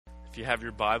If you have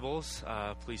your Bibles,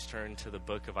 please turn to the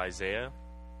book of Isaiah.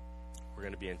 We're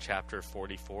going to be in chapter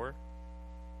 44.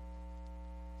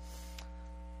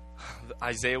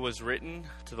 Isaiah was written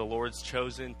to the Lord's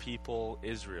chosen people,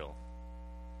 Israel.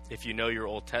 If you know your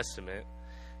Old Testament,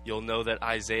 you'll know that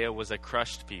Isaiah was a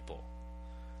crushed people.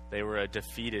 They were a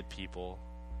defeated people,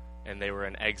 and they were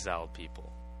an exiled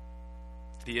people.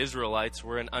 The Israelites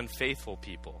were an unfaithful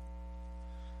people.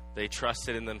 They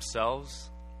trusted in themselves,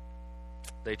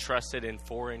 they trusted in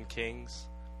foreign kings,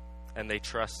 and they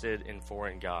trusted in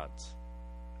foreign gods.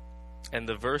 And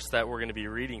the verse that we're going to be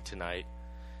reading tonight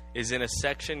is in a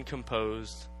section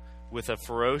composed with a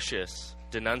ferocious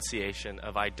denunciation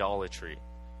of idolatry.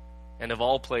 And of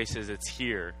all places, it's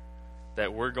here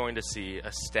that we're going to see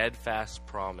a steadfast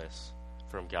promise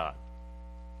from God.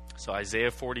 So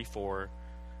Isaiah 44,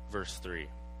 verse 3.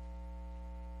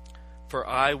 For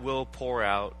I will pour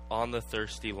out on the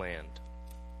thirsty land,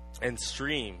 and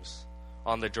streams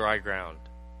on the dry ground.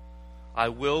 I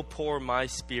will pour my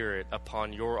spirit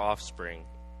upon your offspring,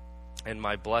 and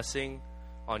my blessing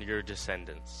on your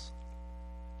descendants.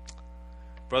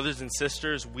 Brothers and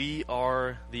sisters, we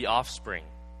are the offspring.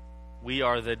 We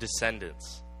are the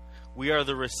descendants. We are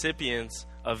the recipients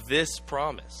of this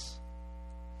promise.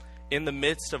 In the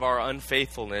midst of our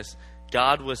unfaithfulness,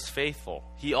 God was faithful.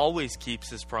 He always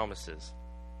keeps his promises.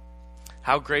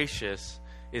 How gracious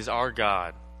is our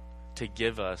God to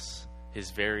give us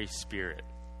his very Spirit.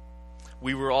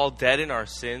 We were all dead in our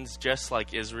sins, just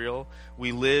like Israel.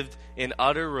 We lived in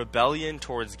utter rebellion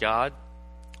towards God.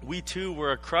 We too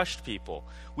were a crushed people.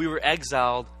 We were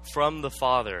exiled from the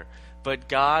Father. But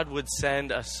God would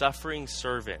send a suffering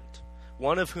servant,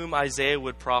 one of whom Isaiah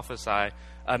would prophesy,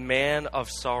 a man of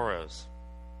sorrows.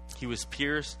 He was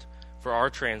pierced for our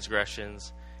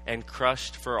transgressions and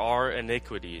crushed for our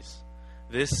iniquities.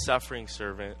 This suffering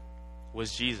servant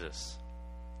was Jesus.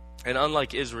 And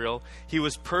unlike Israel, he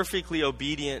was perfectly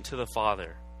obedient to the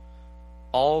Father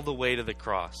all the way to the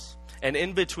cross. And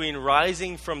in between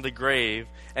rising from the grave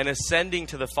and ascending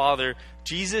to the Father,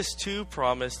 Jesus too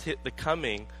promised the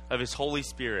coming of his Holy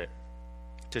Spirit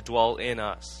to dwell in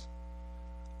us.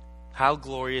 How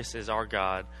glorious is our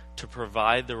God to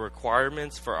provide the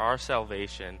requirements for our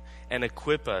salvation and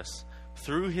equip us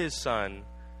through his Son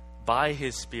by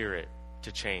his Spirit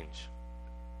to change.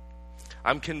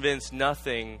 I'm convinced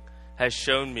nothing has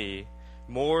shown me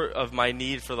more of my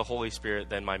need for the Holy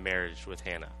Spirit than my marriage with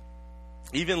Hannah.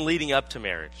 Even leading up to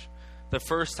marriage, the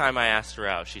first time I asked her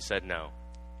out, she said no.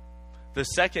 The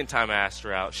second time I asked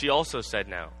her out, she also said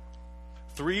no.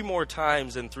 3 more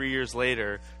times and 3 years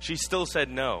later, she still said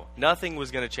no. Nothing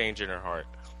was going to change in her heart.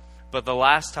 But the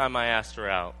last time I asked her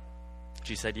out,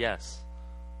 she said yes.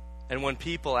 And when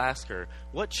people ask her,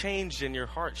 what changed in your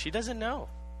heart? She doesn't know.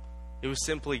 It was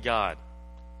simply God.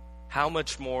 How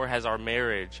much more has our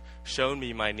marriage shown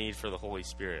me my need for the Holy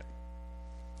Spirit?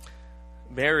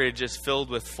 Marriage is filled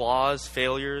with flaws,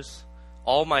 failures.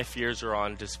 All my fears are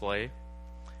on display.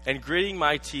 And gritting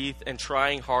my teeth and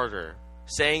trying harder,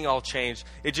 saying I'll change,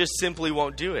 it just simply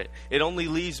won't do it. It only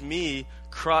leaves me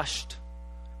crushed,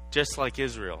 just like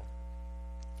Israel.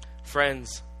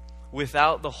 Friends,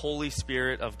 without the Holy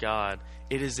Spirit of God,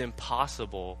 it is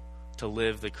impossible to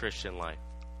live the Christian life.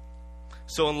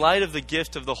 So in light of the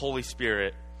gift of the Holy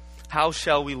Spirit, how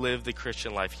shall we live the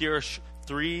Christian life? Here are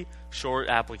 3 short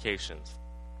applications.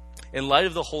 In light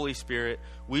of the Holy Spirit,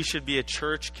 we should be a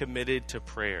church committed to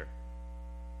prayer.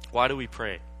 Why do we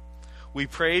pray? We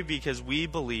pray because we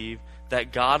believe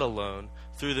that God alone,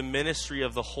 through the ministry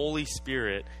of the Holy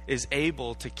Spirit, is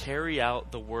able to carry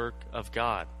out the work of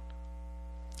God.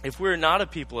 If we're not a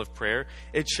people of prayer,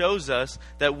 it shows us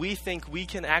that we think we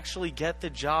can actually get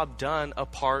the job done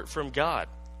apart from God.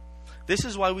 This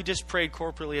is why we just prayed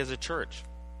corporately as a church.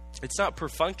 It's not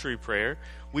perfunctory prayer.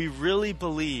 We really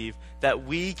believe that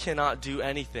we cannot do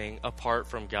anything apart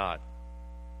from God.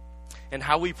 And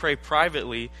how we pray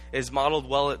privately is modeled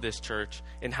well at this church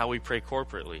in how we pray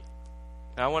corporately.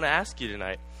 And I want to ask you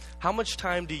tonight, how much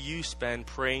time do you spend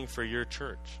praying for your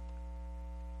church?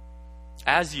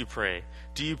 As you pray,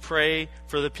 do you pray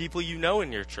for the people you know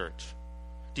in your church?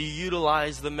 Do you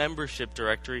utilize the membership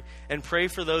directory and pray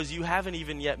for those you haven't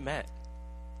even yet met?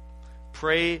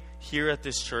 Pray here at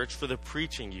this church for the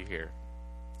preaching you hear.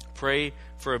 Pray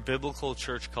for a biblical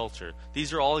church culture.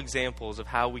 These are all examples of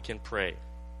how we can pray.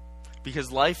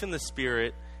 Because life in the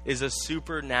Spirit is a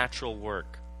supernatural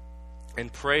work.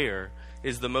 And prayer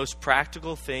is the most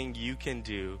practical thing you can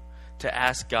do to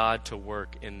ask God to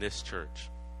work in this church.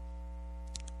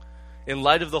 In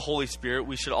light of the Holy Spirit,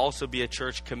 we should also be a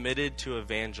church committed to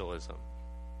evangelism.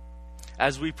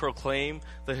 as we proclaim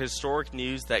the historic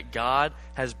news that God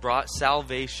has brought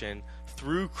salvation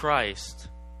through Christ,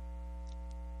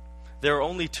 there are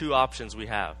only two options we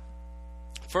have.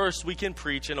 First, we can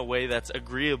preach in a way that's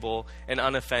agreeable and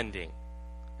unoffending,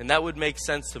 and that would make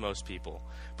sense to most people.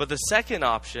 But the second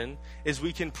option is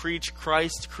we can preach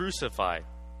Christ crucified,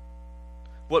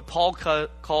 what Paul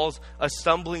calls a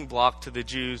stumbling block to the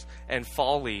Jews and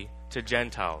folly to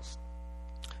Gentiles.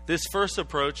 The first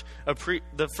approach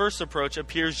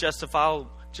appears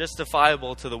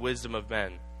justifiable to the wisdom of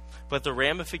men, but the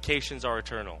ramifications are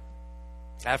eternal.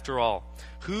 After all,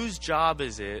 whose job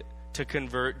is it to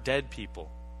convert dead people?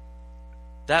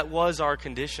 That was our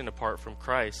condition apart from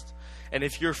Christ. And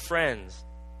if your friends,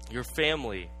 your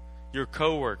family, your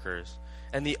co-workers,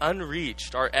 and the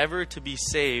unreached are ever to be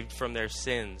saved from their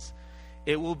sins,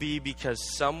 it will be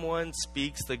because someone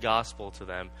speaks the gospel to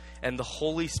them and the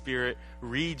Holy Spirit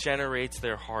regenerates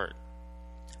their heart.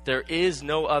 There is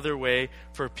no other way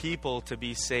for people to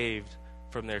be saved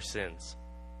from their sins.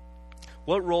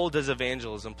 What role does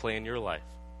evangelism play in your life?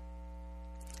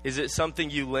 Is it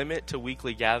something you limit to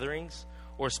weekly gatherings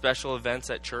or special events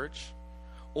at church?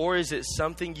 Or is it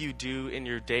something you do in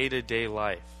your day-to-day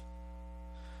life?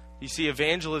 You see,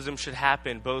 evangelism should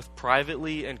happen both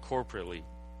privately and corporately.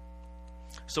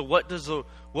 So what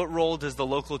role does the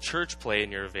local church play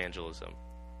in your evangelism?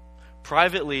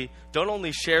 Privately, don't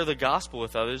only share the gospel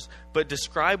with others, but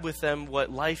describe with them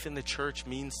what life in the church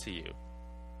means to you.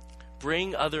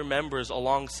 Bring other members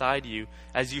alongside you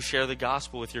as you share the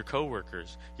gospel with your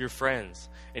coworkers, your friends,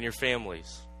 and your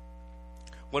families.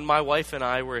 When my wife and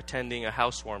I were attending a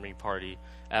housewarming party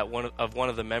at one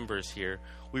of the members here,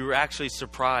 we were actually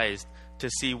surprised to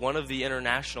see one of the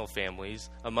international families,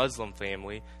 a Muslim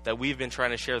family, that we've been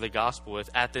trying to share the gospel with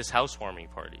at this housewarming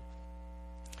party.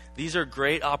 These are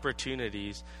great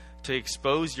opportunities to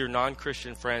expose your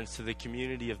non-Christian friends to the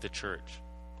community of the church.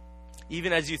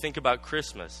 Even as you think about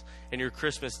Christmas and your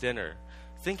Christmas dinner,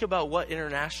 think about what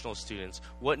international students,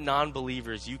 what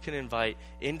non-believers you can invite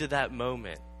into that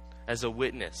moment as a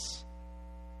witness.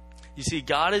 You see,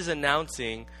 God is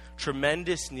announcing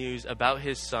tremendous news about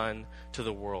His Son to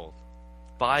the world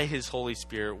by His Holy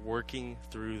Spirit working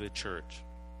through the church.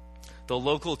 The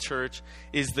local church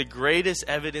is the greatest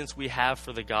evidence we have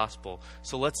for the gospel,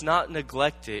 so let's not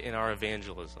neglect it in our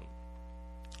evangelism.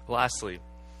 Lastly,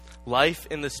 life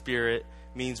in the Spirit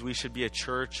means we should be a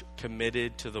church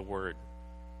committed to the Word.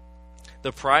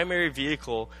 The primary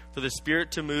vehicle for the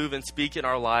Spirit to move and speak in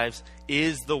our lives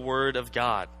is the Word of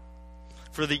God.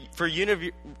 For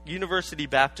University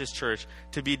Baptist Church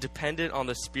to be dependent on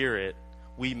the Spirit,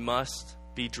 we must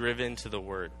be driven to the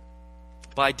Word.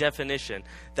 By definition,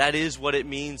 that is what it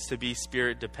means to be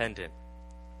Spirit dependent.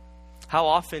 How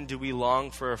often do we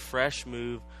long for a fresh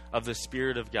move of the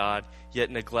Spirit of God, yet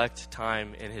neglect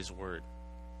time in His Word?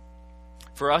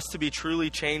 For us to be truly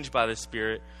changed by the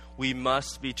Spirit, we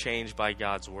must be changed by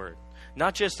God's Word.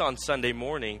 Not just on Sunday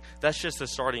morning, that's just the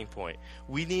starting point.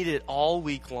 We need it all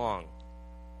week long.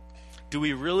 Do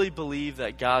we really believe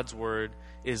that God's Word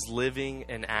is living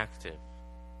and active?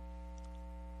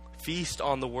 Feast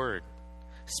on the Word.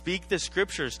 Speak the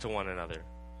Scriptures to one another.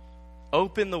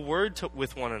 Open the Word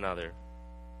with one another.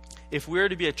 If we're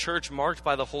to be a church marked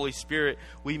by the Holy Spirit,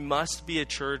 we must be a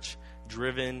church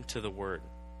driven to the Word.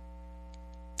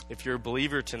 If you're a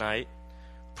believer tonight,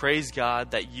 praise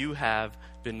God that you have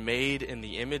been made in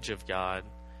the image of God,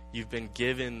 you've been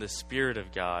given the Spirit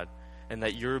of God, and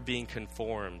that you're being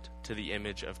conformed to the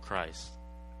image of Christ.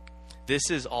 This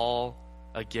is all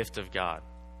a gift of God.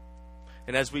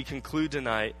 And as we conclude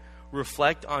tonight,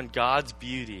 reflect on God's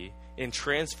beauty in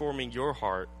transforming your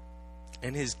heart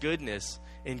and His goodness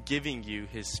in giving you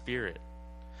His Spirit.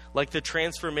 Like the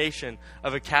transformation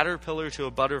of a caterpillar to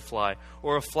a butterfly,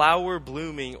 or a flower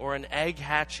blooming, or an egg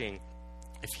hatching.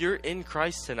 If you're in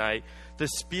Christ tonight, the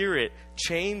Spirit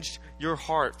changed your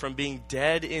heart from being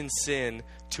dead in sin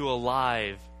to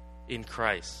alive in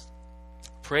Christ.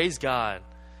 Praise God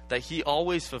that He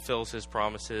always fulfills His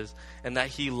promises and that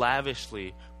He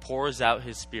lavishly pours out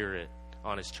His Spirit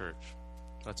on His church.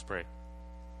 Let's pray.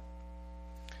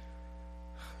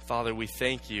 Father, we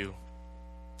thank You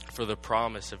for the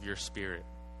promise of Your Spirit.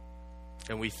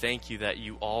 And we thank You that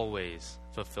You always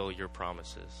fulfill Your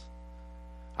promises.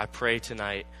 I pray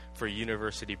tonight for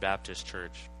University Baptist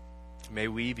Church. May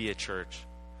we be a church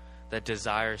that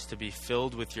desires to be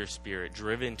filled with Your Spirit,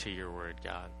 driven to Your Word,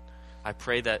 God. I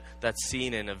pray that that's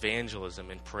seen in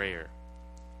evangelism and prayer.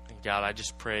 And God, I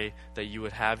just pray that You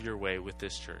would have Your way with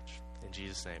this church. In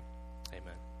Jesus' name,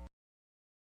 amen.